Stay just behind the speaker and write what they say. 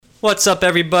What's up,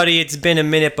 everybody? It's been a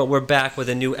minute, but we're back with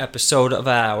a new episode of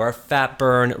our Fat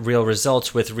Burn Real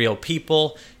Results with Real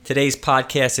People. Today's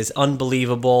podcast is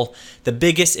unbelievable. The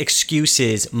biggest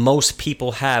excuses most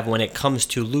people have when it comes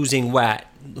to losing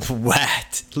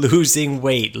losing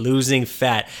weight, losing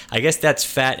fat. I guess that's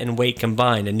fat and weight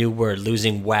combined, a new word,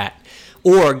 losing wat.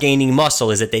 Or gaining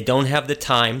muscle is that they don't have the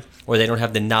time, or they don't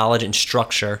have the knowledge and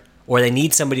structure, or they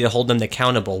need somebody to hold them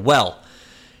accountable. Well,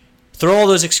 throw all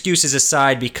those excuses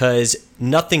aside, because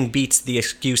nothing beats the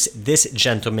excuse this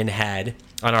gentleman had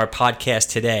on our podcast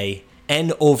today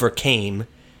and overcame,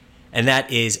 and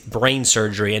that is brain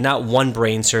surgery. And not one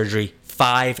brain surgery,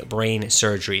 5 brain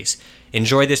surgeries.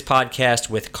 Enjoy this podcast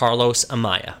with Carlos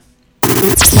Amaya.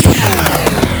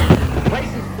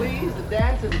 Places, please. The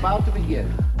dance is about to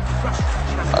begin.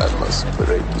 I must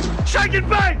break you. Shake it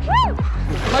back!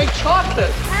 My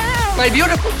chocolate! My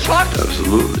beautiful chocolate!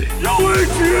 Absolutely. Yo,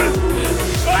 Adrian!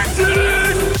 I did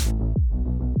it!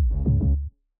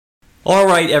 All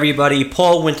right, everybody.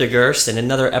 Paul Wintergerst in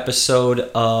another episode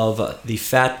of the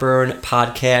Fat Burn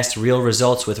podcast, Real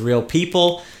Results with Real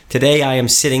People. Today, I am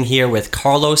sitting here with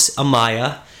Carlos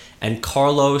Amaya, and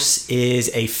Carlos is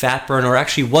a Fat Burn, or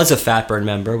actually was a Fat Burn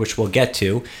member, which we'll get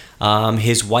to.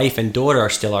 His wife and daughter are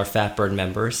still our Fat Burn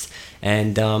members,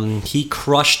 and he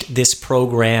crushed this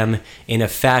program in a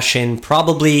fashion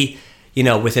probably,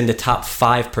 within the top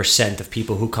 5% of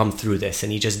people who come through this.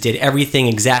 And he just did everything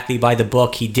exactly by the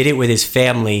book. He did it with his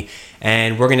family,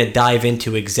 and we're going to dive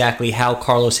into exactly how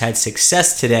Carlos had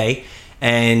success today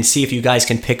and see if you guys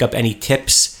can pick up any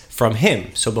tips from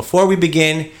him. So before we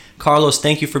begin, Carlos,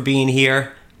 thank you for being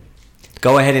here.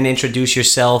 Go ahead and introduce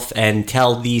yourself and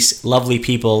tell these lovely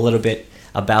people a little bit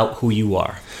about who you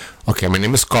are. Okay, my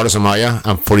name is Carlos Amaya.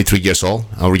 I'm 43 years old.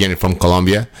 I'm originally from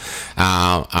Colombia.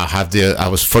 I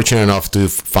was fortunate enough to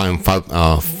find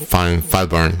Fat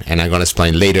Burn, and I'm gonna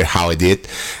explain later how I did.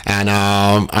 And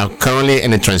I'm currently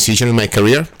in a transition in my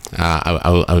career.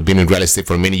 I've been in real estate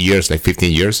for many years, like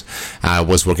 15 years. I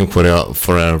was working for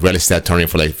a real estate attorney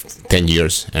for like 10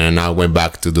 years, and I went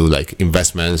back to do like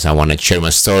investments. I want to share my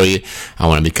story. I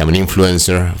want to become an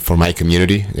influencer for my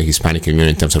community, the Hispanic community,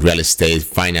 in terms of real estate,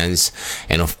 finance,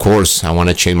 and of course, I want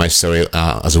to change my story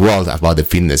as well about the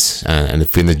fitness and the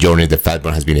fitness journey. The Fat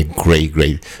Burn has been a great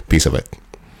piece of it.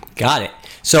 Got it.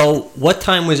 So, what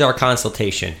time was our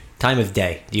consultation? Time of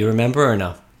day? Do you remember or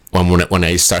no? When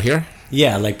I start here?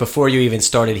 Yeah, like before you even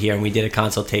started here and we did a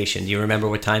consultation. Do you remember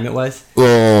what time it was?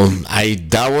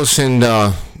 That was in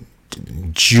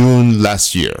June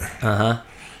last year. Uh-huh.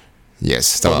 Yes.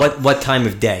 So what time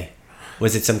of day?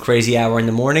 Was it some crazy hour in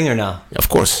the morning or no? Of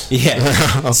course.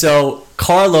 Yeah. So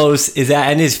Carlos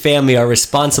and his family are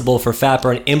responsible for Fat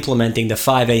Burn implementing the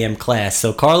 5 a.m. class.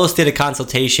 So Carlos did a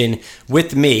consultation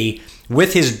with me,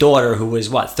 with his daughter, who was,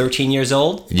 13 years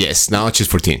old? Yes, now she's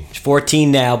 14. 14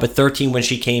 now, but 13 when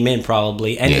she came in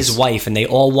probably, and yes. His wife, and they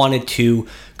all wanted to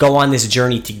go on this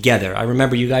journey together. I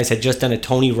remember you guys had just done a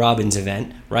Tony Robbins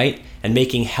event, right? And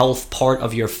making health part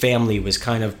of your family was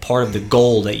kind of part of the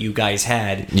goal that you guys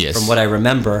had, yes. From what I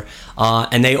remember.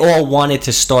 And they all wanted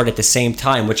to start at the same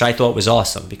time, which I thought was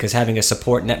awesome, because having a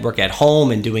support network at home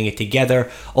and doing it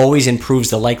together always improves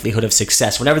the likelihood of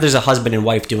success. Whenever there's a husband and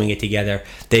wife doing it together,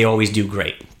 they always do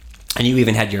great. And you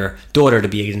even had your daughter to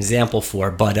be an example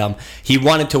for. But he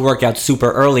wanted to work out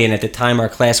super early, and at the time our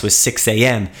class was 6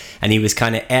 a.m. And he was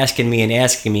kind of asking me,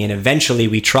 and eventually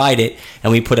we tried it,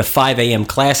 and we put a 5 a.m.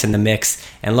 class in the mix.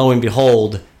 And lo and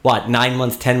behold, 9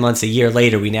 months, 10 months, a year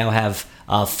later, we now have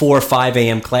 4 5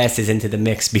 a.m. classes into the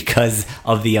mix because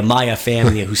of the Amaya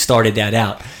family who started that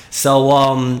out.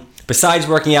 So besides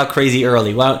working out crazy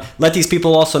early, well, let these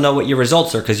people also know what your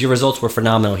results are, because your results were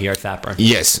phenomenal here at Fat Burn.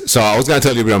 Yes. So I was going to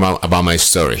tell you a bit about my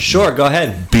story. Sure, go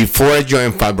ahead. Before I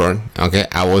joined Fat Burn, okay,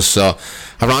 I was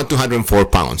around 204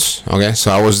 pounds. Okay,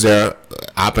 so I was there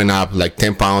up and up like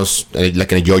 10 pounds,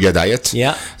 like in a yo-yo diet.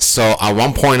 Yeah. So at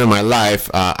one point in my life,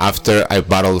 after I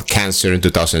battled cancer in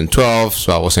 2012,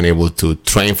 so I wasn't able to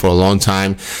train for a long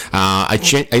time. I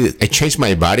changed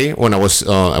my body when I was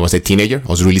a teenager. I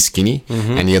was really skinny,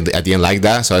 and I didn't like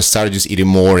that. So I started just eating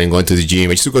more and going to the gym.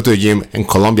 I used to go to the gym in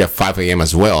Colombia at 5 a.m.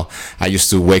 as well. I used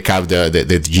to wake up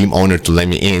the gym owner to let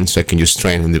me in so I can just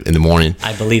train in the morning.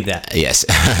 I believe that. Yes.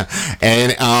 And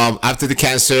then after the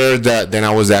cancer, then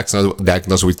I was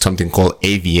diagnosed with something called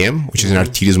AVM, which is an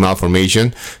arterial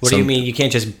malformation. What do you mean? You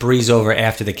can't just breeze over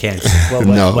after the cancer. What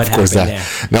Of course happened not. there?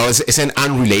 No, it's an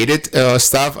unrelated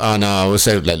stuff, and it was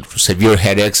like severe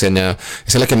headaches, and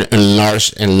it's like an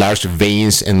enlarged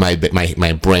veins in my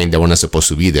brain that were not supposed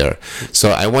to be there.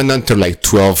 So I went under like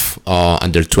 12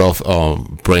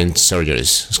 brain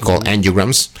surgeries. It's called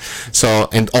angiograms. So,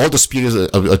 and all those periods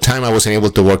of time, I wasn't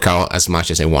able to work out as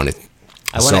much as I wanted.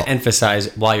 I want to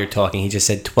emphasize while you're talking, he just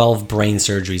said 12 brain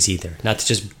surgeries either, not to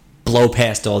just blow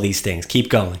past all these things. Keep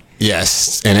going.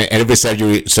 Yes, and every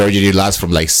surgery lasts from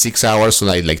like 6 hours to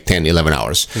like 10, 11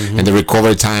 hours. And the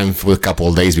recovery time for a couple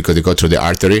of days because they go through the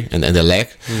artery and the leg.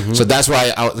 So that's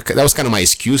why that was kind of my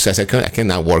excuse. I said I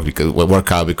cannot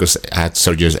work out because I had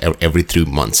surgeries every 3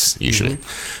 months usually.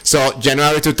 So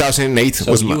January 2008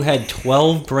 So was you had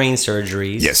 12 brain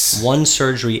surgeries. Yes. One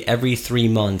surgery every 3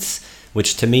 months,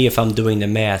 which to me, if I'm doing the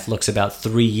math, looks about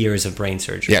 3 years of brain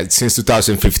surgery. Yeah, since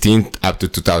 2015 up to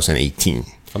 2018.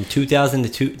 From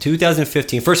 2000 to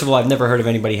 2015. First of all, I've never heard of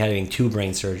anybody having 2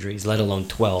 brain surgeries, let alone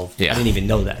 12. Yeah. I didn't even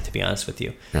know that, to be honest with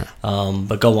you. Yeah.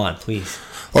 But go on, please.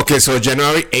 Okay, so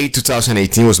January 8,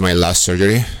 2018 was my last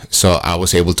surgery. So I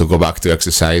was able to go back to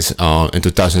exercise. In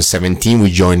 2017, we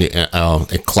joined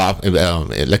a club,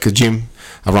 like a gym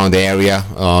around the area.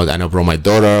 And I brought my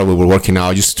daughter. We were working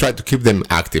out just to try to keep them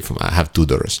active. I have 2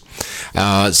 daughters.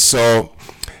 So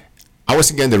I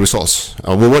wasn't getting the results.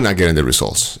 We were not getting the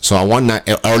results. So one night,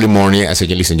 early morning, I said,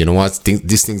 listen, you know what?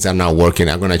 These things are not working.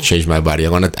 I'm going to change my body.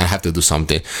 I have to do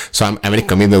something. So I made a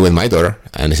commitment with my daughter.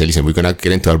 And I said, listen, we're going to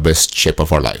get into our best shape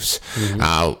of our lives.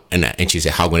 And she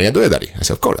said, how going to do it, Daddy? I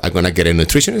said, of course. I'm going to get a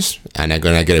nutritionist and I'm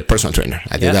going to get a personal trainer.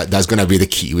 I think that's going to be the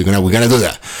key. We're going to do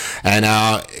that. And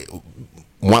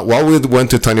while we went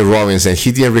to Tony Robbins, and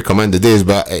he didn't recommend this,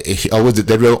 but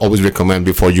they always recommend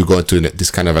before you go to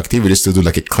this kind of activities to do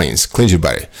like a cleanse your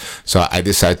body. So I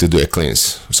decided to do a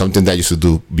cleanse, something that I used to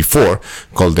do before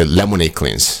called the lemonade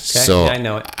cleanse. Okay, so I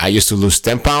know it. I used to lose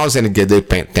 10 pounds and get the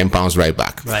 10 pounds right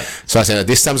back. Right. So I said,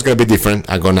 this time it's going to be different.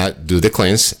 I'm going to do the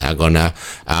cleanse. I'm going to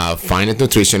find a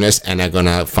nutritionist and I'm going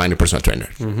to find a personal trainer.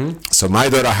 So my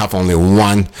daughter have only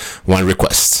one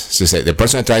request. She said, the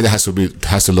personal trainer has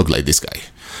to look like this guy.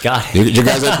 Got it. You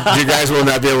guys will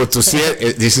not be able to see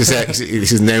it.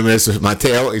 His name is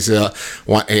Mateo. He's a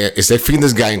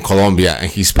fitness guy in Colombia, and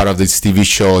he's part of this TV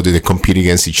show that they compete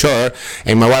against each other.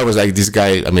 And my wife was like, this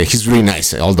guy, I mean, he's really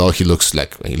nice, although he looks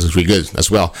really good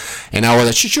as well. And I was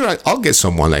like, sure, I'll get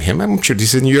someone like him. I'm sure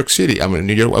this is New York City. I'm in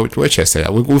New York, Westchester.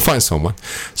 We'll find someone.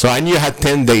 So I knew I had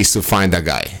 10 days to find that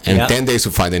guy and 10 days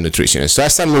to find a nutritionist. So I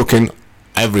started looking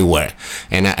everywhere,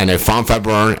 and I found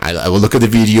Fatburn. I would look at the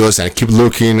videos and I keep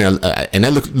looking, and I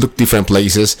look different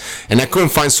places, and I couldn't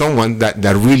find someone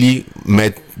that really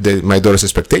met my daughter's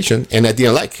expectation, and I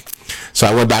didn't like. So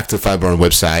I went back to Fatburn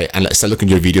website and I started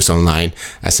looking at your videos online.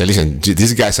 I said, listen,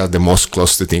 these guys are the most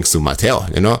close to things to Mateo,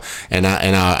 you know. And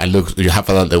I look. You have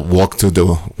a walk to the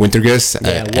Wintergers.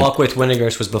 Walk with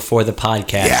Wintergers was before the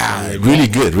podcast. Yeah, really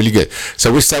good.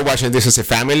 So we started watching this as a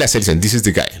family. I said, listen, this is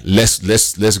the guy.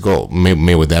 Let's go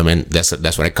meet with them, and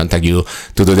that's when I contact you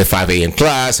to do the 5 a.m.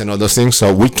 class and all those things.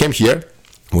 So we came here.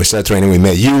 We started training. We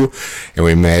met you, and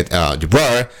we met your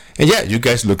brother. And yeah, you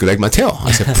guys look like Mateo.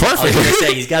 I said, perfect. I was going to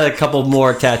say, he's got a couple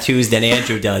more tattoos than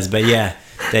Andrew does, but yeah,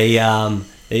 they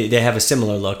have a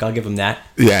similar look. I'll give him that.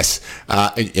 Yes,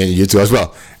 and you too as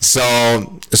well.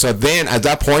 So then at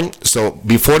that point, so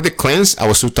before the cleanse, I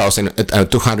was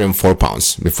 204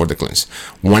 pounds before the cleanse.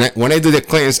 When I did the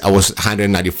cleanse, I was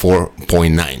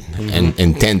 194.9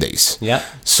 in 10 days. Yeah.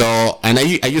 So and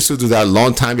I used to do that a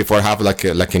long time before I have like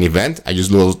an event. I just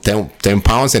lose 10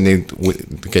 pounds and then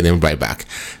get them right back.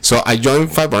 So I joined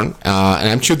Fatburn, and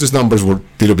I'm sure those numbers were a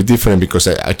little bit different because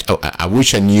I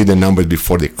wish I knew the numbers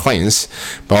before the cleanse,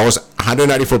 but I was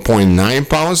 194.9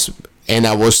 pounds. And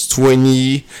I was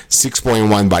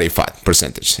 26.1 body fat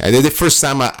percentage. And then the first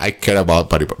time I cared about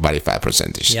body fat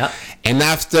percentage. Yeah. And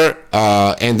after,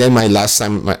 and then my last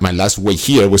weight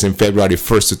here was in February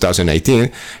 1st,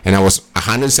 2019, and I was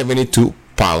 172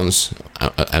 pounds.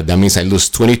 That means I lose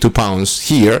 22 pounds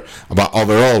here, but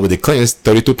overall with the cleanse,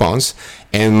 32 pounds,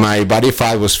 and my body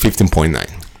fat was 15.9.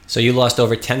 So you lost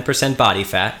over 10% body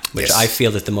fat, which Yes. I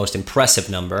feel is the most impressive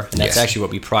number, and that's Yes. actually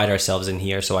what we pride ourselves in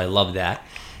here. So I love that.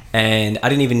 And I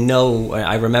didn't even know,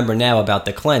 I remember now about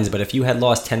the cleanse, but if you had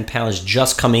lost 10 pounds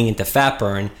just coming into fat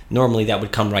burn, normally that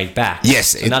would come right back.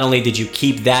 Yes. So not only did you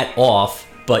keep that off,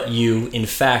 but you, in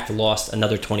fact, lost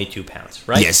another 22 pounds,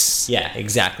 right? Yes. Yeah,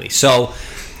 exactly. So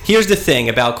Here's the thing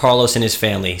about Carlos and his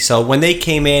family. So when they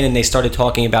came in and they started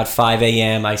talking about 5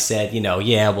 a.m., I said,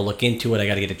 yeah, we'll look into it. I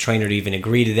got to get a trainer to even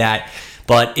agree to that.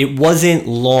 But it wasn't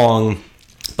long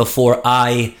before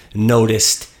I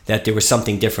noticed that there was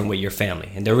something different with your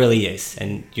family. And there really is.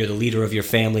 And you're the leader of your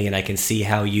family, and I can see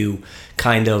how you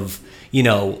kind of,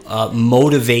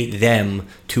 motivate them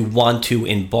to want to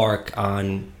embark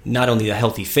on not only the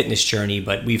healthy fitness journey,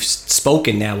 but we've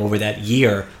spoken now over that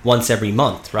year once every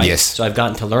month, right? Yes. So I've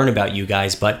gotten to learn about you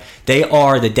guys, but they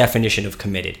are the definition of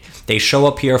committed. They show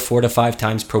up here 4 to 5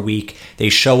 times per week. They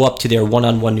show up to their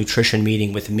one-on-one nutrition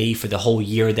meeting with me for the whole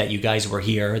year that you guys were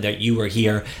here, that you were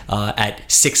here at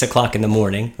 6 o'clock in the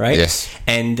morning, right? Yes.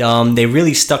 And they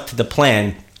really stuck to the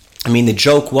plan. I mean, the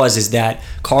joke is that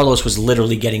Carlos was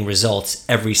literally getting results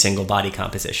every single body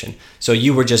composition. So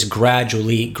you were just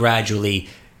gradually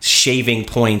shaving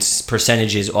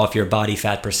percentages off your body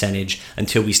fat percentage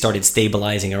until we started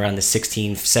stabilizing around the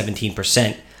 16,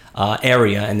 17%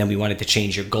 area, and then we wanted to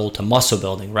change your goal to muscle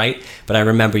building, right? But I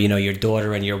remember, your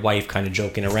daughter and your wife kind of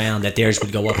joking around that theirs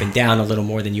would go up and down a little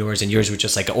more than yours, and yours was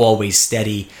just like always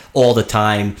steady all the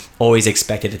time, always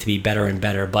expected it to be better and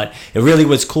better. But it really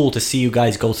was cool to see you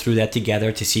guys go through that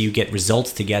together, to see you get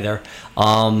results together.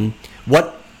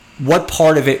 What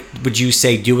part of it would you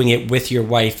say doing it with your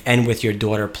wife and with your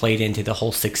daughter played into the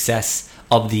whole success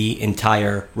of the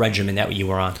entire regimen that you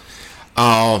were on?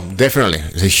 Definitely,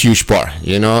 it's a huge part.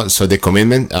 So the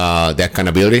commitment, the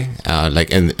accountability.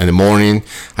 Like in the morning,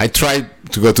 I try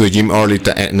to go to the gym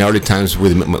in early times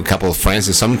with a couple of friends,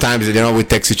 and sometimes we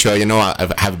text each other.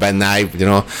 I have a bad night.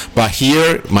 But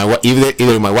here,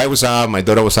 either my wife was up, my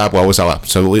daughter was up, or I was up.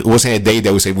 So it wasn't a day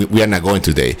that we say we are not going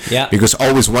today. Yeah. Because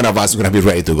always one of us is gonna be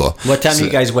ready to go. What time do you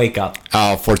guys wake up?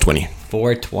 4:20.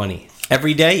 4:20.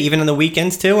 Every day, even on the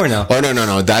weekends too, or no? Oh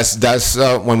no. That's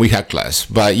when we had class.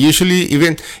 But usually,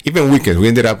 even weekends, we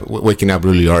ended up waking up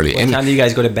really early. What time do you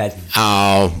guys go to bed?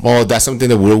 Well, that's something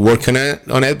that we're working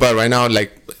on it. But right now,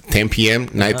 like 10 p.m.,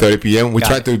 9:30 p.m. We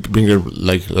try to bring it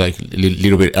like a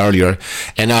little bit earlier.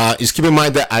 And just keep in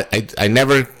mind that I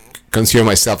never consider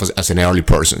myself as an early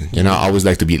person. I always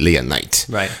like to be late at night.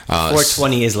 Right.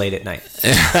 4:20 is late at night.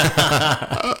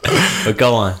 But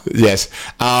go on. Yes.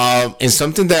 And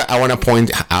something that I want to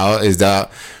point out is that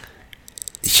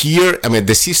here,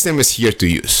 the system is here to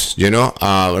use.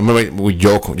 Remember we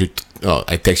joke.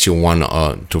 I text you one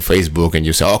to Facebook, and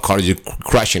you say, "Oh, Carlos, you're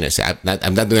crushing it."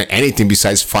 I'm not doing anything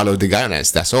besides follow the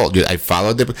guidelines. That's all. I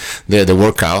follow the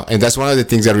workout, and that's one of the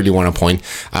things I really want to point.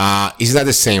 It's not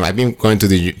the same. I've been going to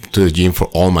the gym for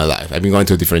all my life. I've been going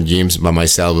to different gyms by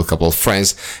myself with a couple of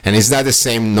friends, and it's not the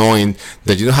same knowing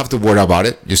that you don't have to worry about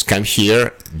it. Just come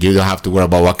here. You don't have to worry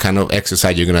about what kind of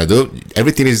exercise you're gonna do.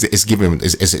 Everything is given.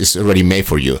 Is already made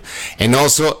for you, and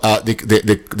also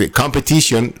the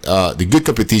competition, the good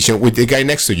competition with the guy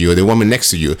next to you, or the woman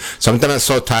next to you. Sometimes I'm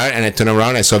so tired, and I turn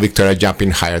around, I saw Victoria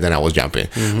jumping higher than I was jumping.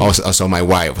 Mm-hmm. Also my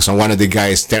wife. So one of the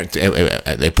guys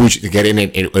they pushed to get in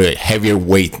a heavier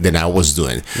weight than I was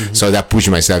doing. Mm-hmm. So that pushed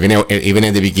myself. Even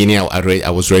in the beginning, I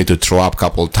was ready to throw up a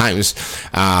couple of times,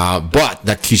 but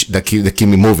that keep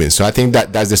me moving. So I think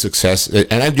that's the success,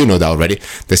 and you know that already.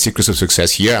 The secrets of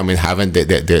success here. Having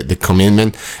the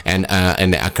commitment and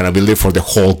the accountability for the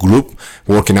whole group,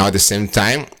 working out at the same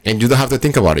time, and you don't have to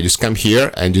think about it. Just come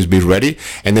here and just be ready.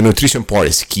 And the nutrition part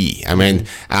is key.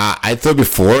 I thought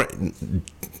before,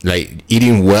 like,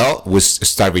 eating well was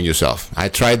starving yourself. I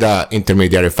tried the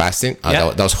intermediate fasting.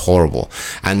 That was horrible.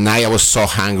 And now I was so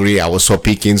hungry. I was so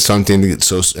picking something,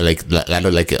 so like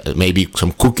maybe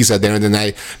some cookies at the end of the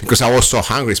night, because I was so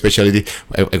hungry, especially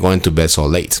going to bed so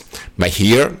late. But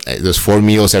here, there's 4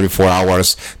 meals every 4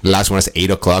 hours. The last one is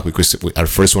 8 o'clock, because our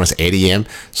first one is 8 a.m.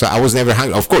 So I was never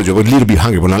hungry. Of course, I was a little bit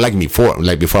hungry, but not like before.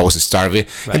 Like before, I was starving.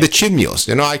 Right. And the cheat meals,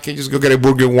 I can just go get a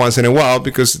burger once in a while,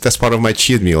 because that's part of my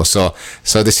cheat meal. So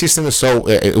the system is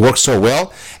it works so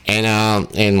well, and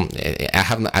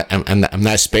I'm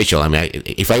not special.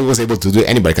 If I was able to do it,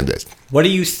 anybody can do it. What do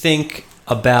you think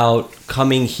about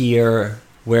coming here,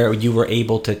 where you were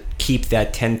able to keep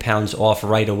that 10 pounds off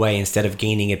right away instead of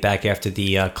gaining it back after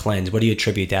the cleanse? What do you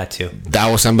attribute that to? That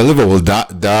was unbelievable.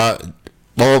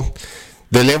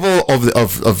 The level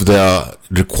of the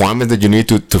requirement that you need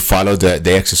to follow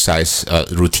the exercise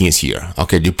routines here.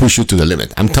 Okay, you push you to the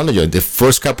limit. I'm telling you, the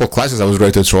first couple of classes I was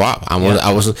ready to throw up. I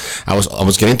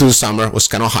was getting to the summer, it was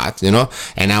kind of hot,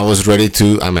 and I was ready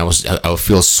to. I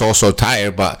feel so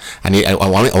tired, but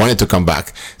I wanted to come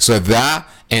back. So that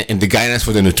and the guidance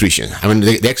for the nutrition. I mean,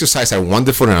 the exercise are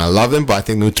wonderful and I love them, but I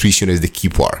think nutrition is the key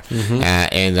part.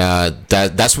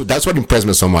 That's what impressed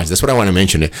me so much. That's what I want to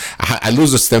mention. I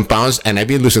lose those 10 pounds, and I've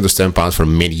been losing those 10 pounds for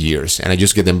many years, and I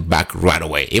just get them back right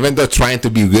away. Even though trying to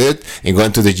be good and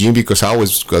going to the gym, because I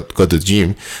always go to the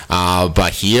gym,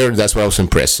 but here, that's why I was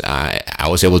impressed. I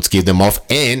was able to keep them off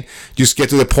and just get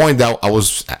to the point that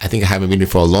I think I haven't been in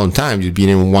for a long time. Just being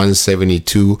in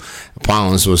 172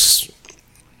 pounds was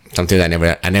something that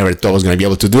I never thought I was going to be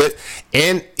able to do it,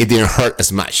 and it didn't hurt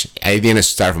as much. I didn't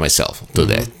starve myself to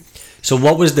that. So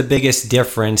what was the biggest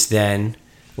difference then?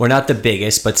 Well, not the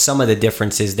biggest, but some of the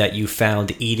differences that you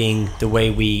found eating the way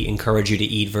we encourage you to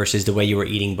eat versus the way you were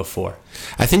eating before?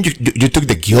 I think you took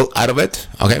the guilt out of it,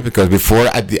 okay? Because before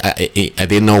I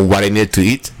didn't know what I needed to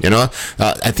eat, you know?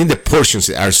 I think the portions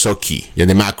are so key, the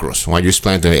macros, when you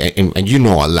explain to me, and you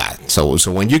know a lot. So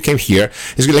when you came here,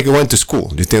 it's like you went to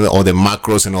school. You think all the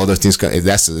macros and all those things,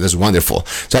 that's wonderful.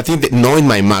 So I think that knowing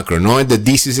my macro, knowing that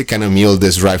this is the kind of meal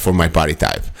that's right for my body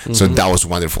type. So that was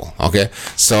wonderful, okay?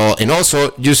 So, and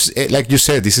also, just like you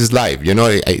said, this is life, you know?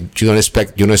 You don't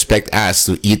expect us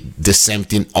to eat the same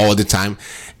thing all the time,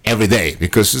 every day,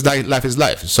 because it's like life is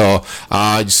life. So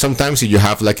sometimes if you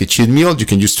have like a cheat meal, you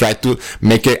can just try to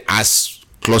make it as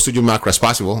close to your macro as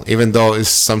possible, even though it's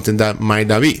something that might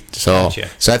not be. So Gotcha.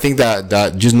 So I think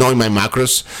that just knowing my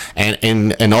macros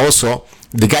and also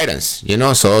the guidance, you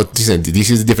know. So this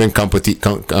is a different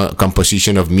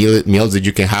composition of meals that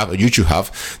you can have, or you should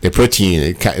have: the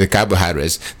protein, the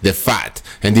carbohydrates, the fat,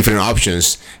 and different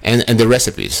options, and the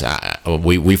recipes.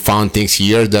 We found things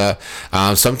here that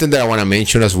something that I want to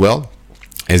mention as well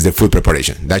is the food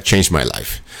preparation. That changed my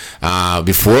life.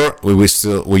 Before we used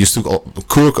to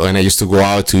cook, and I used to go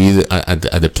out to eat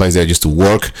at the place that I used to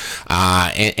work,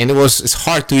 and it's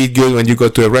hard to eat good when you go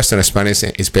to a restaurant, Spanish,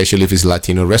 especially if it's a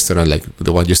Latino restaurant like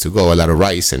the one used to go, a lot of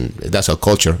rice, and that's our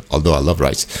culture, although I love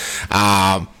rice.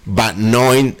 But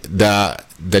knowing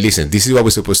listen, this is what we're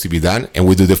supposed to be done, and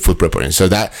we do the food preparation. So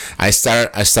that I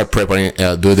start preparing,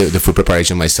 do the food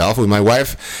preparation myself with my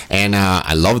wife, and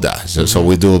I love that. So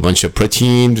we do a bunch of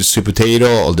protein, sweet potato,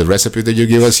 all the recipes that you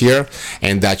give us here,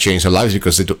 and that changed our lives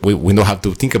because we don't have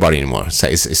to think about it anymore. So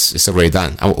it's already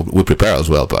done. We prepare as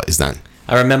well, but it's done.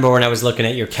 I remember when I was looking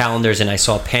at your calendars and I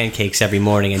saw pancakes every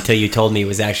morning until you told me it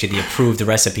was actually the approved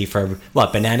recipe for,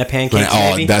 banana pancakes?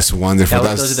 Oh, maybe? That's wonderful.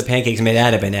 Those are the pancakes made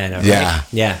out of banana, right? Yeah.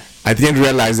 Yeah. I didn't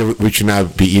realize that we should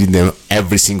not be eating them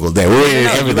every single day. We're eating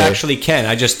every you day. Actually can.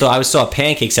 I just thought I saw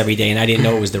pancakes every day and I didn't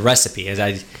know it was the recipe.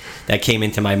 That came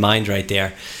into my mind right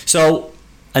there. So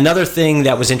another thing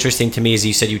that was interesting to me is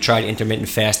you said you tried intermittent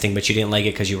fasting, but you didn't like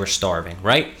it because you were starving,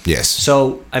 right? Yes.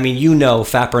 So,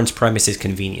 Fat-Burn's premise is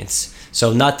convenience.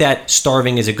 So not that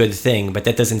starving is a good thing, but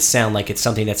that doesn't sound like it's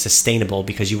something that's sustainable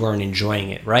because you weren't enjoying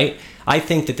it, right? I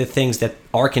think that the things that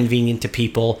are convenient to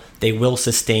people, they will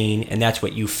sustain, and that's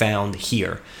what you found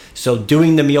here. So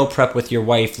doing the meal prep with your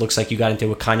wife looks like you got into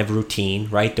a kind of routine,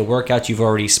 right? The workouts you've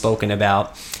already spoken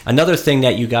about. Another thing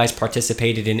that you guys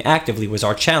participated in actively was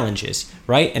our challenges,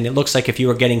 right? And it looks like if you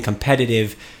were getting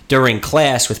competitive during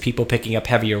class with people picking up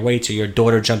heavier weights or your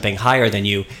daughter jumping higher than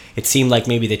you, it seemed like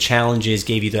maybe the challenges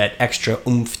gave you that extra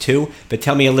oomph too. But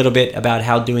tell me a little bit about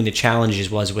how doing the challenges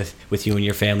was with you and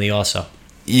your family also.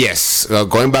 Yes,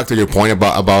 going back to your point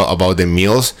about the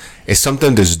meals, it's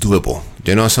something that's doable.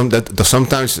 You know,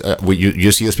 sometimes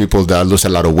you see those people that lose a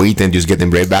lot of weight and just get them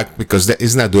right back because that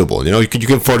is not doable. You know, you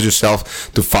can force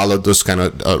yourself to follow those kind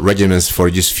of regimens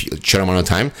for just a short amount of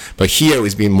time. But here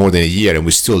it's been more than a year and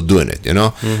we're still doing it. You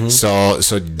know, so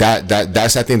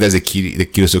that's I think that's the key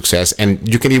to success. And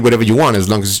you can eat whatever you want as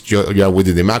long as you are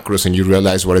within the macros and you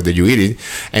realize what it that you're eating,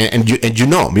 and you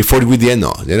know before we didn't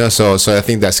know. You know, so I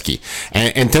think that's key.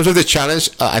 And in terms of the challenge,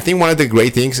 I think one of the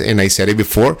great things, and I said it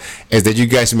before, is that you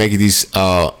guys make this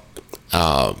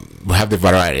have the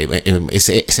variety.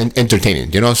 It's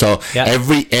entertaining, you know. So yeah.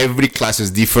 every class is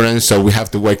different. So we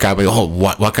have to wake up and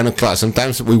what kind of class?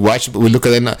 Sometimes we look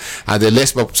at the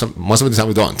list, but most of the time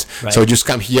we don't. Right. So just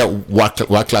come here.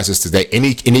 What classes today? And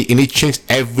it changes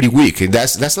every week. And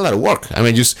that's a lot of work. I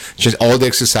mean, just all the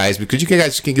exercise, because you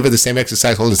guys can give it the same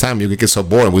exercise all the time. You can get so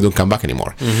bored and we don't come back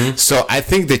anymore. So I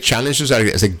think the challenges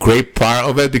is a great part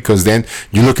of it because then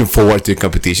you're looking forward to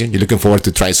competition. You're looking forward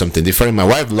to try something different. My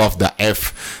wife loved the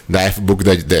F book,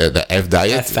 the F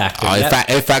diet. F Factor.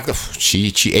 F Factor.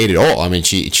 She ate it all. I mean,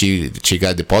 she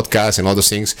got the podcast and all those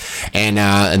things, and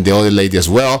the other lady as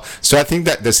well. So I think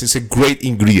that this is a great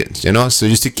ingredient, you know. So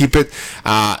just to keep it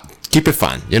keep it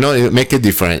fun, make it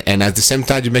different, and at the same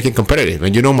time you make it competitive.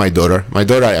 And my daughter,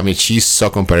 I mean, she's so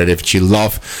competitive. She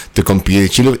loves to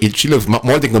compete. She loves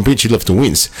more than compete. She loves to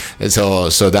win. And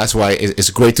so that's why it's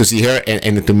great to see her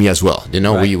and to me as well.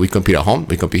 Right. We compete at home,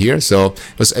 we compete here. So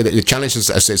the challenge is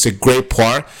it's a great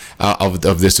part of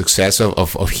the success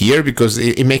of here, because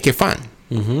it make it fun.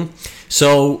 Mm-hmm.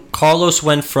 So Carlos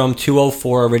went from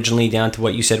 204 originally down to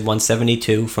what you said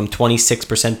 172, from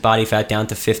 26% body fat down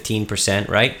to 15%,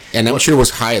 right? And I'm sure it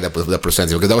was higher, that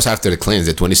percentage, because that was after the cleanse,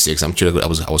 the 26. I'm sure I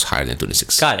was higher than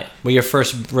 26. Got it. Well, your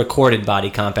first recorded body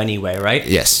comp anyway, right?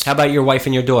 Yes. How about your wife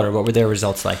and your daughter? What were their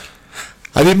results like?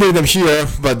 I didn't bring them here,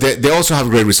 but they also have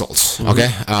great results. Okay,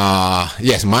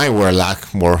 yes, mine were a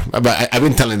lot more, but I've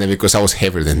been telling them because I was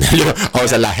heavier than them. I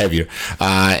was a lot heavier,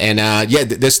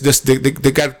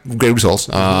 they got great results.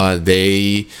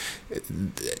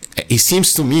 It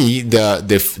seems to me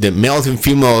the males and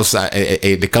females,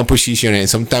 the composition, and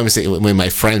sometimes with my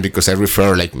friends, because I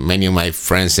refer like many of my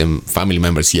friends and family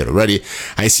members here already,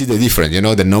 I see the difference.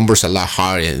 The numbers are a lot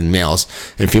higher in males,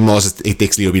 and females it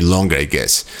takes a little bit longer, I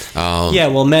guess.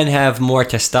 Well, men have more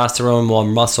testosterone, more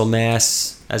muscle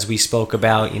mass. As we spoke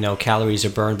about, calories are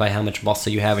burned by how much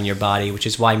muscle you have in your body, which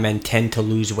is why men tend to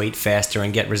lose weight faster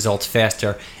and get results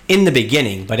faster in the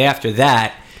beginning. But after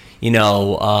that,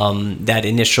 that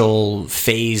initial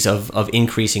phase of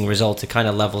increasing results, it kind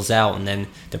of levels out, and then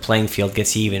the playing field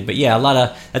gets even. But yeah,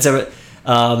 that's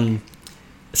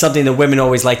something that women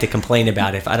always like to complain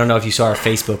about. I don't know if you saw our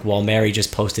Facebook wall, Mary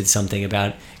just posted something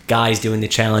about guys doing the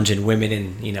challenge and women,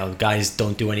 and guys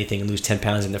don't do anything and lose 10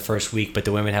 pounds in the first week, but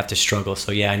the women have to struggle.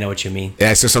 So yeah, I know what you mean.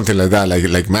 Yeah, it's just something like that.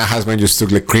 Like my husband just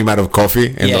took cream out of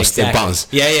coffee and lost 10 pounds.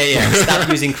 Yeah. Stop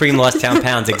using cream, lost 10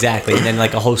 pounds, exactly. And then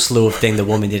a whole slew of things the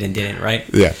woman did and didn't, right?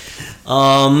 Yeah.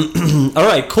 All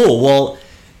right, cool. Well,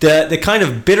 the kind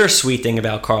of bittersweet thing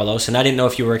about Carlos, and I didn't know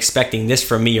if you were expecting this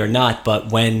from me or not,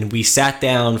 but when we sat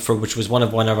down which was one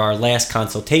of our last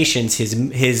consultations,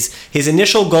 his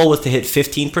initial goal was to hit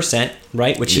 15%,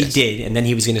 right? Which Yes. he did, and then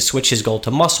he was going to switch his goal to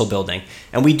muscle building.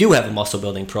 And we do have a muscle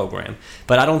building program,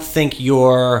 but I don't think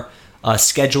your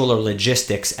schedule or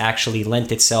logistics actually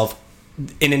lent itself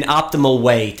in an optimal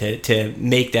way to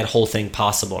make that whole thing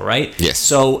possible, right? Yes.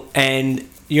 So, and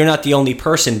you're not the only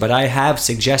person, but I have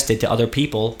suggested to other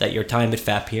people that your time at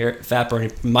Fat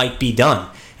Burn might be done,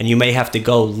 and you may have to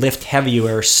go lift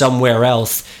heavier somewhere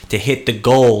else to hit the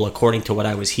goal, according to what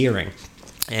I was hearing.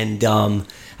 And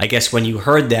I guess when you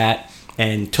heard that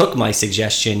and took my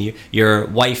suggestion, your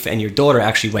wife and your daughter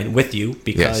actually went with you,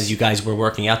 because Yes. you guys were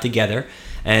working out together.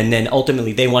 And then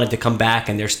ultimately they wanted to come back,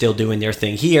 and they're still doing their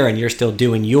thing here, and you're still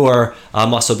doing your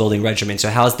muscle building regimen. So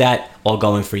how's that all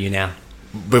going for you now?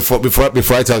 Before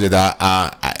I tell you that,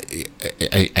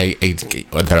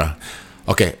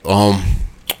 okay.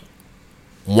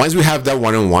 Once we have that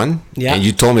one-on-one, Yeah. and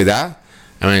you told me that,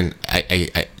 I mean,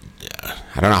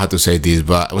 I don't know how to say this,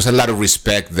 but it was a lot of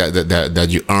respect that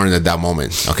you earned at that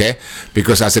moment, okay?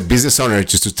 Because as a business owner,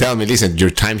 just to tell me, listen,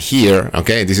 your time here,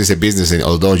 okay, this is a business, and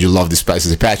although you love this place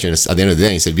as a passion, at the end of the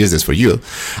day, it's a business for you.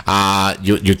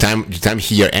 Your time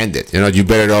here ended. You're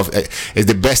better off.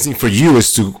 The best thing for you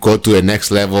is to go to the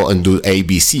next level and do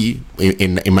ABC.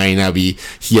 It might not be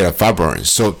here at Fat Burn.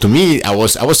 So to me, I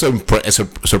was so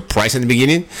surprised in the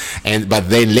beginning, but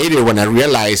then later when I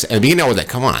realized, at the beginning I was like,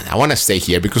 come on, I want to stay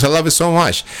here because I love it so much.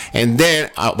 And then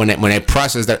when I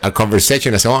processed that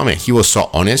conversation, I said, oh man, he was so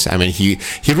honest. I mean, he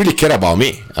really cared about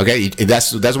me. Okay,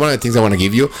 that's one of the things I want to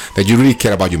give you, that you really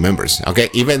care about your members. Okay,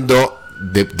 even though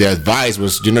the advice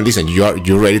was, listen,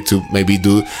 you're ready to maybe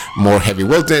do more heavy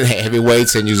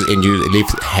weights and you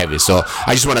lift heavy. So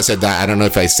I just want to say that. I don't know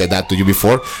if I said that to you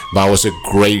before, but it was a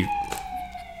great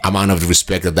amount of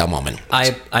respect at that moment.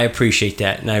 I appreciate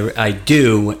that, and I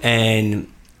do. And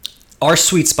our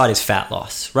sweet spot is fat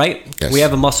loss, right? Yes. We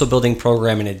have a muscle building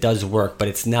program, and it does work, but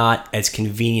it's not as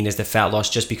convenient as the fat loss,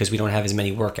 just because we don't have as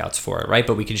many workouts for it, right?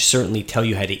 But we can certainly tell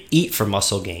you how to eat for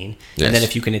muscle gain. Yes. And then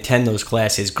if you can attend those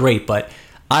classes, great. But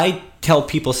I tell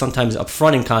people sometimes up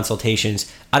front in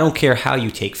consultations, I don't care how you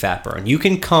take Fat Burn. You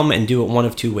can come and do it one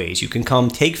of two ways. You can come,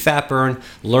 take Fat Burn,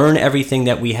 learn everything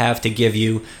that we have to give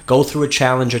you, go through a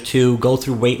challenge or two, go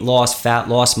through weight loss, fat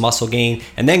loss, muscle gain,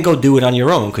 and then go do it on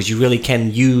your own, because you really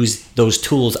can use those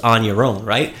tools on your own,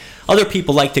 right? Other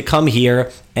people like to come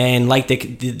here and like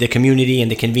the community and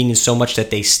the convenience so much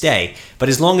that they stay. But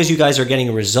as long as you guys are getting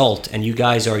a result and you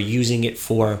guys are using it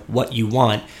for what you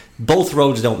want, both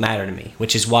roads don't matter to me,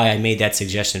 which is why I made that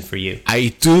suggestion for you.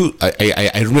 I do.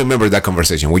 I remember that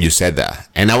conversation when you said that,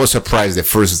 and I was surprised the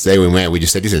first day we met. We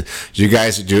just said, "Listen, you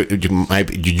guys, your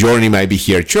journey might be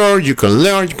here. Sure, you can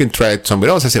learn. You can try it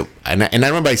somewhere else." I said, and I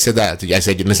remember I said that. I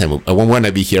said, "Listen, I want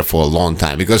to be here for a long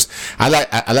time because I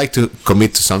like to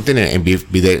commit to something and be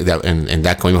there and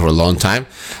that commitment for a long time."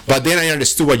 But then I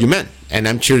understood what you meant. And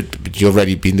I'm sure you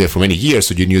already been there for many years,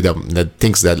 so you knew that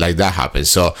things that like that happen.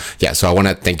 So yeah, so I want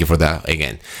to thank you for that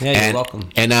again. Yeah, you're welcome.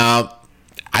 And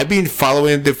I've been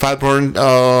following the Fatburn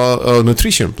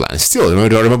nutrition plan. Still,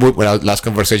 I remember when our last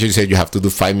conversation, you said you have to do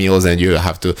 5 meals and you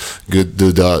have to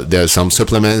do some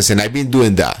supplements, and I've been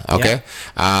doing that. Okay,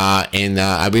 and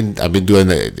I've been doing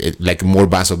like more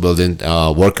muscle building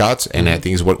workouts, and I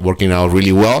think it's working out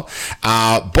really well.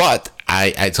 But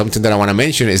I something that I want to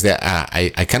mention is that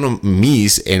I kind of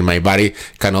miss, and my body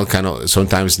kind of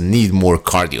sometimes need more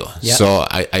cardio. Yep. So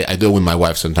I do it with my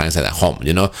wife sometimes at home,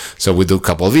 So we do a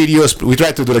couple of videos. We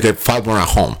try to do like a Fatburn at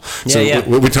home.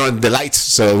 We turn on the lights,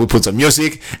 so we put some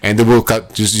music, and then we'll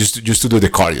cut just to do the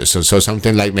cardio. So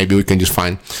something like maybe we can just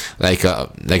find like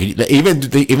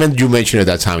even you mentioned at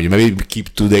that time, you maybe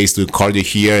keep 2 days to cardio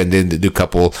here, and then do a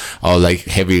couple of like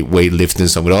heavy weight lifting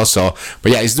somewhere else. So,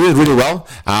 but yeah, it's doing really well.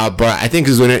 But I think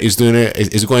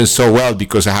it's going so well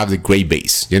because I have the great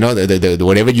base. The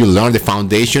whatever you learn, the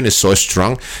foundation is so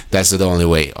strong. That's the only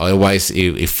way. Otherwise,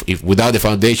 if without the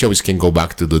foundation, we can go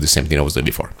back to do the same thing I was doing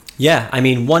before. Yeah, I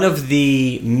mean, one of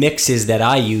the mixes that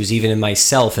I use, even in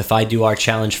myself, if I do our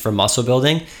challenge for muscle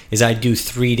building, is I do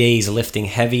 3 days lifting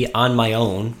heavy on my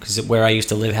own, because where I used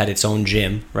to live had its own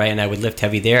gym, right? And I would lift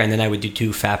heavy there, and then I would do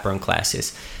 2 fat burn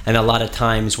classes. And a lot of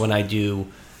times when I do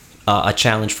a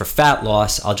challenge for fat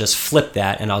loss, I'll just flip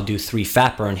that and I'll do 3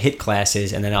 fat burn HIIT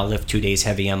classes, and then I'll lift 2 days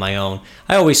heavy on my own.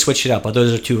 I always switch it up, but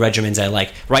those are 2 regimens I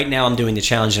like. Right now I'm doing the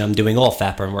challenge and I'm doing all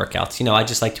fat burn workouts. I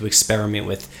just like to experiment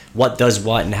with what does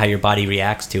what and how your body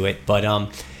reacts to it. But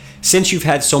since you've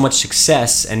had so much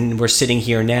success, and we're sitting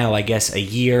here now, I guess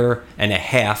 1.5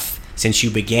 years since you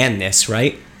began this,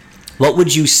 right? What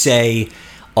would you say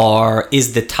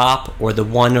is the top, or the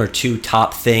 1 or 2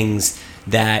 top things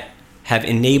that have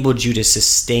enabled you to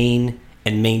sustain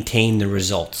and maintain the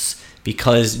results?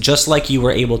 Because just like you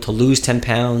were able to lose 10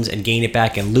 pounds and gain it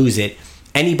back and lose it,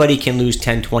 anybody can lose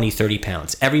 10, 20, 30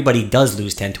 pounds. Everybody does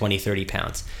lose 10, 20, 30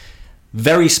 pounds.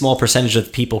 Very small percentage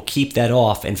of people keep that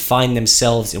off and find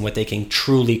themselves in what they can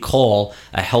truly call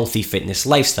a healthy fitness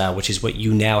lifestyle, which is what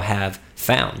you now have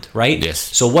found, right? Yes.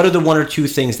 So what are the 1 or 2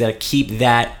 things that keep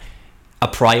that a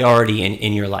priority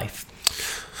in your life?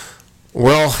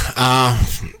 Well,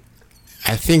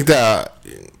 I think the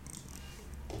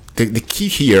key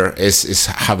here is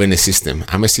having a system.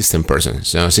 I'm a system person,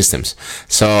 so systems.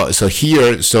 So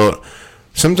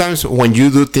sometimes when you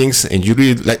do things and you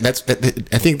really like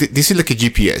I think this is like a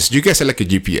GPS. You guys are like a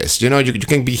GPS. You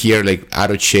can be here like out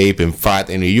of shape and fat,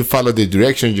 and if you follow the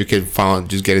direction, you can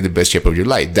just get in the best shape of your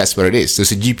life. That's what it is. So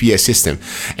it's a GPS system,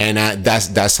 and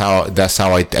that's how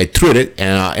I treat it,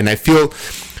 and I feel.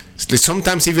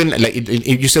 Sometimes even like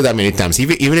you said that many times,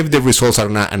 even if the results are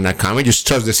not coming, just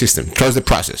trust the system, trust the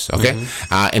process, okay?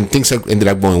 And things ended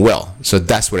up going well. So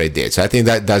that's what I did. So I think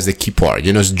that's the key part.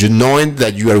 Knowing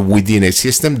that you are within a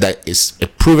system that is a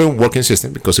proven working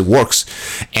system because it works,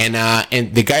 and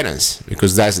the guidance,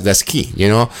 because that's key.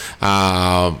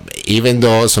 Even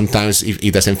though sometimes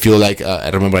it doesn't feel like I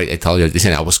remember I told you,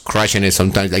 listen, I was crushing it.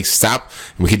 Sometimes like stop,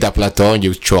 and we hit that plateau, and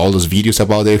you show all those videos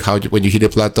about it. How when you hit a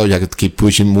plateau, you have to keep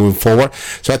pushing, moving forward.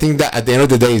 So I think that at the end of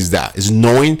the day is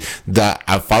knowing that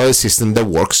I follow a system that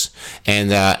works,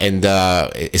 and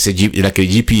it's like a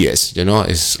GPS,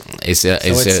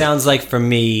 So it sounds like for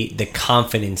me, the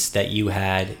confidence that you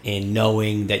had in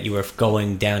knowing that you were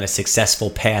going down a successful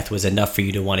path was enough for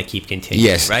you to want to keep continuing.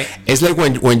 Yes, right. It's like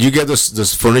when you get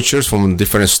those furnitures from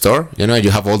different store,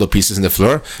 you have all the pieces in the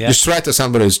floor. Yeah. Just try to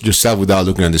assemble it yourself without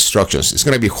looking at the instructions. It's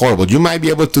gonna be horrible. You might be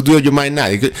able to do it, you might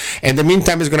not. In the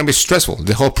meantime, it's gonna be stressful,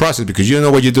 the whole process, because you don't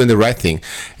know what you're doing the right thing,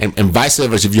 and vice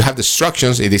versa. If you have the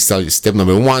instructions, it is step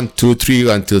number 1, 2, 3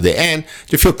 until the end.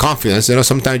 You feel confidence.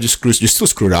 Sometimes you still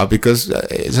screw up because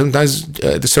sometimes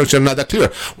the instructions are not that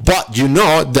clear. But you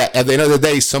know that at the end of the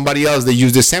day, somebody else that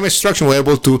used the same instruction were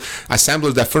able to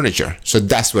assemble that furniture. So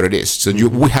that's what it is. So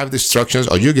we have the instructions,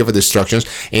 or you of the instructions,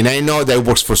 and I know that it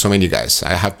works for so many guys.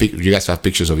 You guys have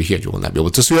pictures over here. You will not be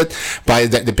able to see it,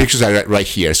 but the pictures are right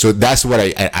here. So that's what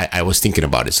I was thinking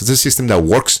about it. So this system that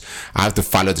works, I have to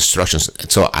follow the instructions.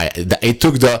 So it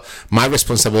took my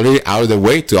responsibility out of the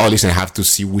way to, listen, I have to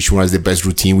see which one is the best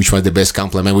routine, which one is the best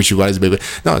complement, which one is the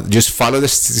best. No, just follow the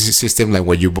system like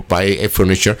when you buy a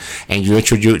furniture, and you make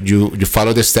sure you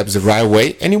follow the steps the right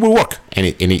way, and it will work. And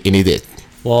it did.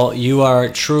 Well, you are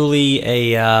truly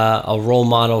a role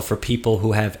model for people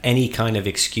who have any kind of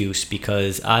excuse,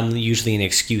 because I'm usually an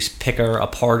excuse picker, a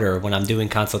parter when I'm doing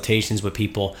consultations with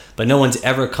people, but no one's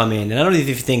ever come in. And I don't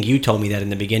even think you told me that in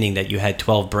the beginning, that you had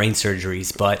 12 brain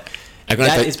surgeries, but I'm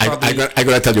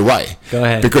gonna tell you why. Go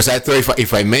ahead. Because I thought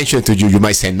if I mention it to you, you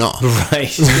might say no. Right.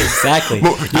 Exactly.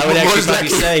 I would actually probably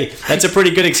say that's a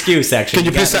pretty good excuse. Actually,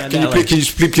 can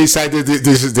you please cite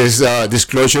this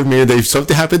disclosure, meaning that if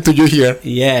something happened to you here?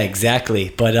 Yeah,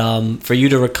 exactly. But for you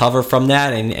to recover from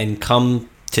that and come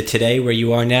to today where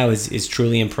you are now is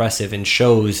truly impressive, and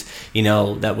shows,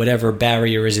 that whatever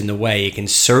barrier is in the way, it can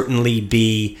certainly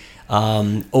be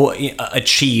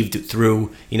achieved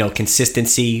through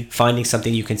consistency, finding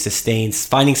something you can sustain,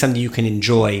 finding something you can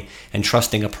enjoy, and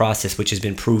trusting a process which has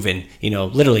been proven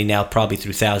literally now probably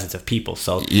through thousands of people.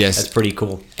 So yes, that's pretty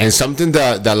cool. And something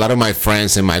that a lot of my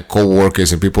friends and my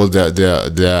co-workers and people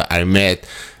that I met,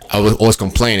 I was always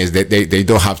complain is that they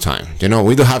don't have time.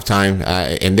 We don't have time,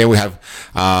 and then we have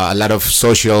a lot of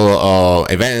social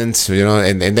events,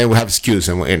 and then we have excuse,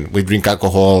 and we drink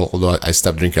alcohol. Although I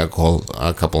stopped drinking alcohol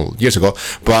a couple years ago,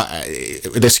 but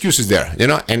the excuse is there,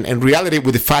 And in reality,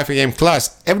 with the 5 a.m.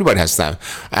 class, everybody has time.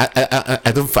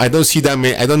 I don't see that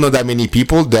many. I don't know that many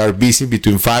people that are busy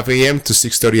between 5 a.m. to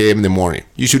 6:30 a.m. in the morning.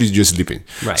 Usually, just sleeping.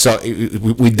 Right. So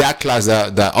with that class,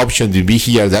 the option to be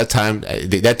here at that time,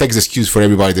 that takes excuse for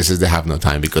everybody. Says they have no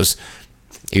time, because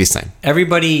it is time.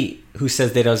 Everybody who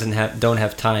says they don't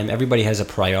have time, everybody has a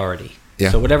priority.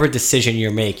 Yeah. So whatever decision you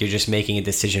make, you're just making a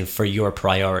decision for your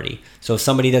priority. So if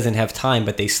somebody doesn't have time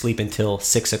but they sleep until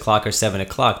 6 o'clock or 7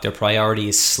 o'clock, their priority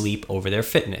is sleep over their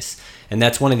fitness. And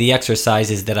that's one of the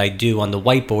exercises that I do on the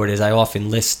whiteboard, is I often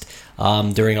list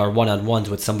during our one-on-ones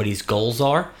what somebody's goals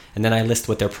are, and then I list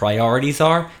what their priorities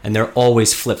are, and they're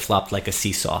always flip-flopped like a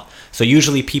seesaw. So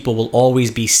usually people will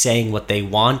always be saying what they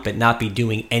want but not be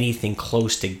doing anything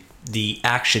close to the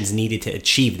actions needed to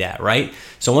achieve that, right?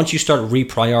 So once you start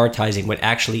reprioritizing what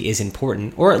actually is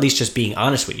important, or at least just being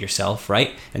honest with yourself,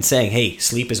 right? And saying, hey,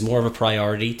 sleep is more of a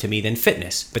priority to me than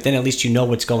fitness. But then at least you know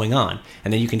what's going on.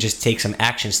 And then you can just take some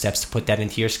action steps to put that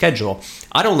into your schedule.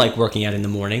 I don't like working out in the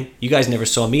morning. You guys never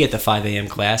saw me at the 5 a.m.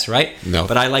 class, right? No.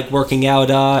 But I like working out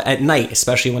at night,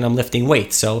 especially when I'm lifting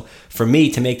weights. So for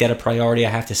me to make that a priority, I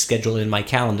have to schedule it in my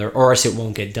calendar, or else it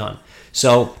won't get done.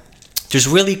 So there's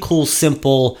really cool,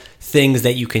 simple things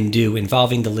that you can do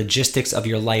involving the logistics of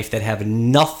your life that have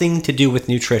nothing to do with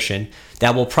nutrition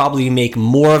that will probably make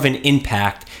more of an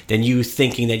impact than you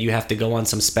thinking that you have to go on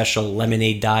some special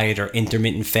lemonade diet or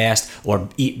intermittent fast or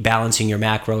balancing your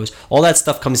macros. All that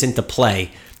stuff comes into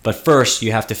play. But first,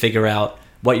 you have to figure out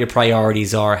what your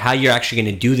priorities are, how you're actually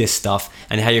going to do this stuff,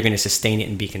 and how you're going to sustain it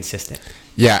and be consistent.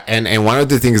 Yeah, and one of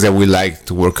the things that we like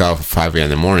to work out 5 a.m. in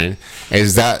the morning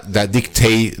is that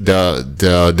dictate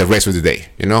the rest of the day.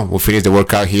 We'll finish the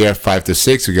workout here 5 to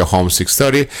 6, we go home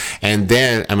 6:30, and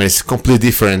then it's a completely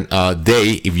different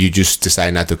day if you just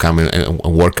decide not to come in and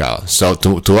work out. So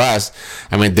to us,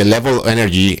 the level of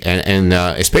energy and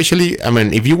especially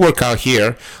if you work out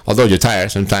here, although you're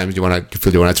tired, sometimes you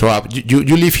feel you want to throw up.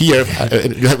 You leave here.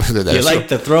 You like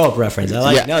the throw up reference? I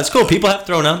like. Yeah. No, it's cool. People have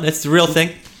thrown up. That's the real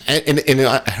thing. And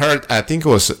I heard, I think it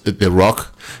was The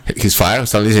Rock, his fire.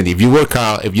 So listen, if you work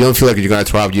out, if you don't feel like you're gonna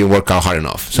throw up, you didn't work out hard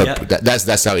enough. So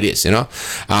that's how it is,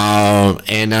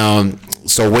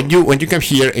 So when you come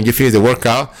here and you finish the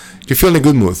workout, you feel in a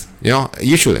good mood,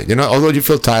 usually, although you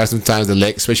feel tired sometimes,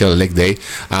 especially the leg day,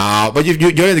 but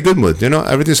you're in a good mood,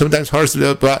 everything sometimes hurts a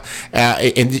little, but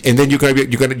and then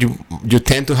you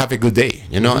tend to have a good day,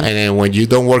 and then when you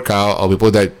don't work out, or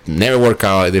people that never work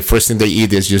out, the first thing they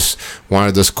eat is just one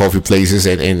of those coffee places,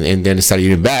 and then start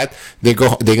eating bad. They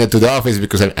go to the office,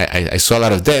 because I saw a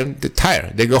lot of them. They're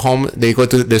tired. They go home. They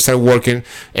start working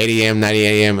 8 a.m., 9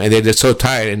 a.m., and they're so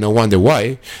tired, and no wonder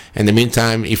why. In the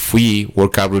meantime, if we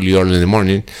work out really early in the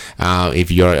morning,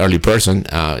 if you're an early person,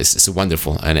 it's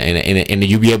wonderful, and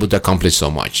you'll be able to accomplish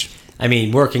so much.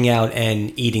 Working out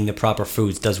and eating the proper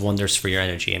foods does wonders for your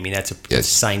energy. That's a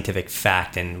scientific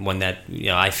fact, and one that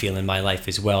I feel in my life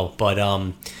as well. But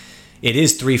it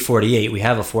is 3:48. We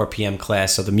have a 4 p.m.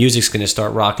 class, so the music's going to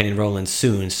start rocking and rolling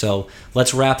soon. So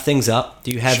let's wrap things up.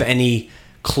 Do you have any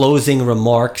closing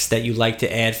remarks that you'd like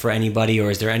to add for anybody, or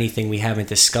is there anything we haven't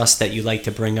discussed that you'd like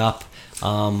to bring up?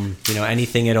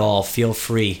 Anything at all, feel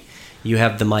free. You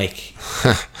have the mic.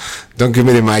 Don't give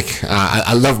me the mic.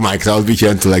 I love mics. I'll be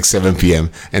here until like 7 p.m.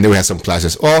 and then we have some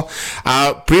classes. Well,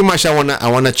 pretty much I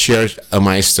wanna share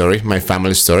my story, my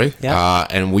family story. Yeah.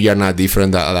 And we are not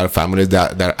different than other families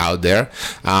that are out there.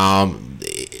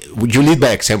 You lead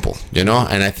by example, and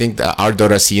I think that our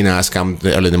daughter seeing us come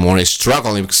early in the morning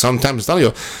struggling, sometimes tell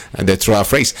you, and they throw a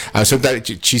phrase. So that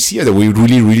she sees that we're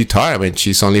really, really tired. I mean,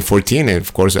 she's only 14, and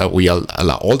of course we are a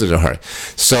lot older than her.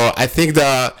 So I think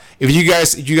that if you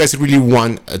guys really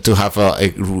want to have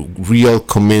a real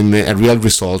commitment and real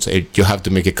results, you have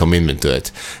to make a commitment to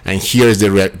it. And here is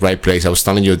the right place. I was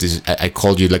telling you this. I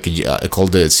called you I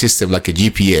called the system like a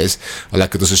GPS, or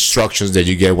like those instructions that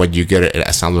you get when you get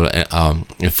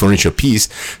a furniture piece.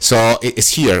 So it's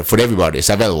here for everybody. It's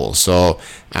available. So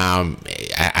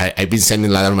I've been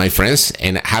sending a lot of my friends,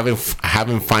 and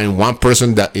haven't find one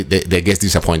person that gets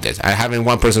disappointed. I haven't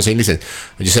one person saying, "Listen,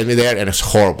 you sent me there and it's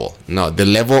horrible." No, the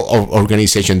level of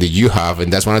organization that you have,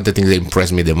 and that's one of the things that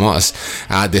impressed me the most.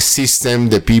 The system,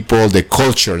 the people, the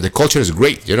culture. The culture is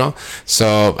great,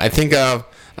 So I think.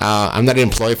 I'm not an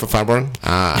employee for Fatburn.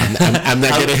 I'm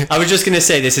not getting. I was just gonna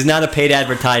say this is not a paid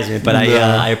advertisement, but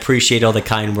I appreciate all the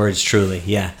kind words. Truly,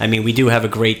 yeah. I mean, we do have a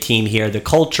great team here. The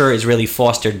culture is really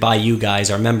fostered by you guys.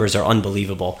 Our members are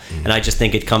unbelievable, and I just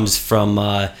think it comes from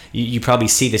you probably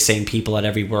see the same people at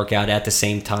every workout at the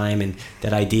same time, and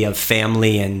that idea of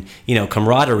family and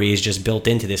camaraderie is just built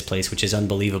into this place, which is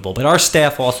unbelievable. But our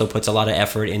staff also puts a lot of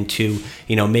effort into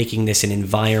making this an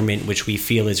environment which we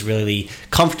feel is really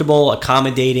comfortable,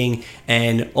 accommodating.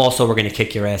 And also we're going to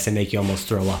kick your ass and make you almost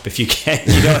throw up if you can,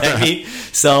 you know what I mean?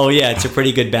 So yeah, it's a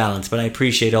pretty good balance, but I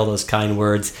appreciate all those kind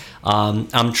words.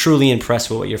 I'm truly impressed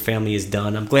with what your family has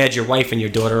done. I'm glad your wife and your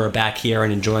daughter are back here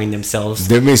and enjoying themselves.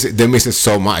 They miss it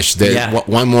so much.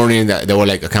 One morning they were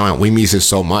like, come on, we miss it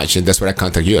so much. And that's when I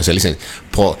contacted you. I said, listen,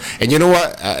 Paul, and you know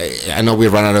what? I know we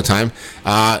run out of time.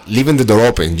 Leaving the door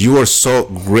open. You were so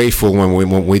grateful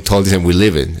when we told you and we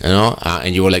live in,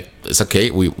 and you were like, it's okay.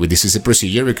 This is a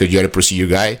procedure because you're a procedure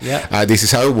guy. Yeah. This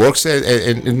is how it works,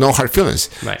 and no hard feelings.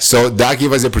 Right. So that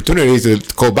gave us the opportunity to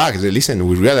call back and say, listen,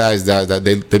 we realized that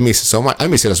they miss it so much. I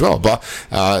miss it as well. But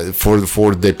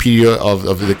for the period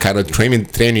of the kind of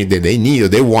training that they need or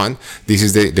they want, this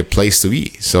is the place to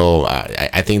be. So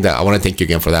I think that I want to thank you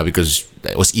again for that, because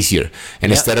it was easier.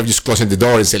 And instead of just closing the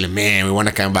door and saying, man, we want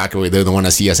to come back, they don't want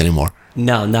to see us anymore.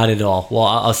 No, not at all. Well,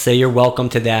 I'll say you're welcome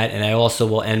to that. And I also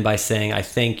will end by saying I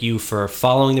thank you for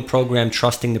following the program,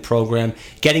 trusting the program.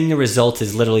 Getting the results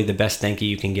is literally the best thank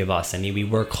you can give us. I mean, we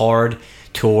work hard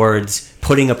towards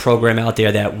putting a program out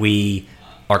there that we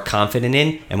are confident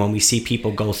in, and when we see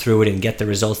people go through it and get the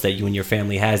results that you and your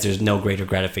family has, there's no greater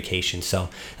gratification. So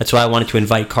that's why I wanted to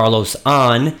invite Carlos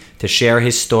on to share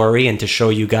his story and to show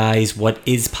you guys what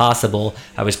is possible.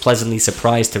 I was pleasantly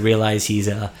surprised to realize he's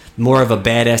more of a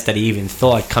badass than he even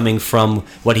thought, coming from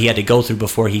what he had to go through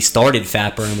before he started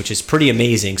Fatburn, which is pretty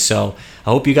amazing. So I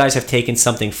hope you guys have taken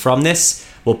something from this.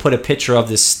 We'll put a picture of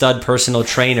this stud personal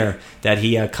trainer that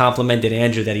he complimented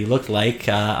Andrew that he looked like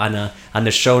on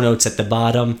the show notes at the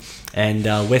bottom. And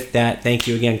with that, thank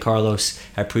you again, Carlos.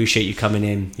 I appreciate you coming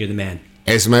in. You're the man.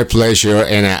 It's my pleasure,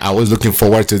 and I was looking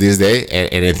forward to this day,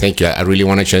 and thank you. I really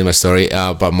want to share my story,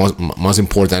 but most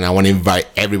important, I want to invite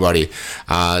everybody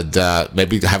that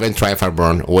maybe haven't tried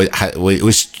Fatburn,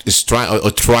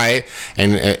 try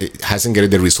and hasn't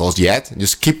gotten the results yet.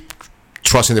 Just keep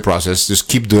trusting the process, just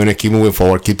keep doing it, keep moving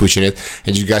forward, keep pushing it,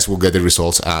 and you guys will get the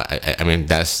results. I mean,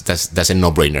 that's a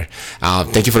no-brainer.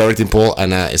 Thank you for everything, Paul,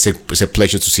 and it's a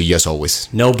pleasure to see you as always.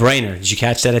 No-brainer. Did you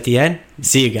catch that at the end?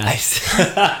 See you guys.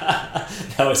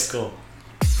 That was cool.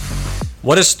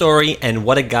 What a story and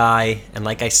what a guy. And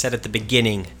like I said at the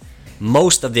beginning,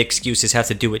 most of the excuses have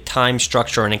to do with time,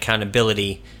 structure, and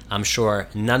accountability. I'm sure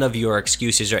none of your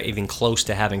excuses are even close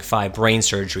to having 5 brain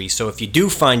surgeries. So if you do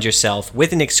find yourself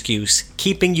with an excuse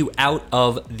keeping you out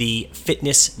of the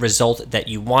fitness result that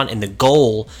you want and the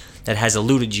goal that has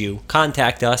eluded you,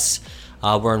 contact us.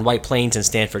 We're in White Plains in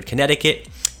Stamford, Connecticut,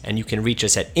 and you can reach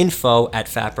us at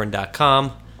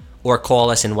info@fatburn.com or call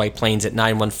us in White Plains at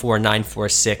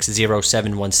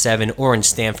 914-946-0717 or in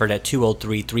Stamford at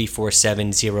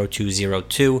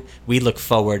 203-347-0202. We look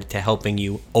forward to helping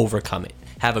you overcome it.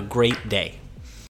 Have a great day.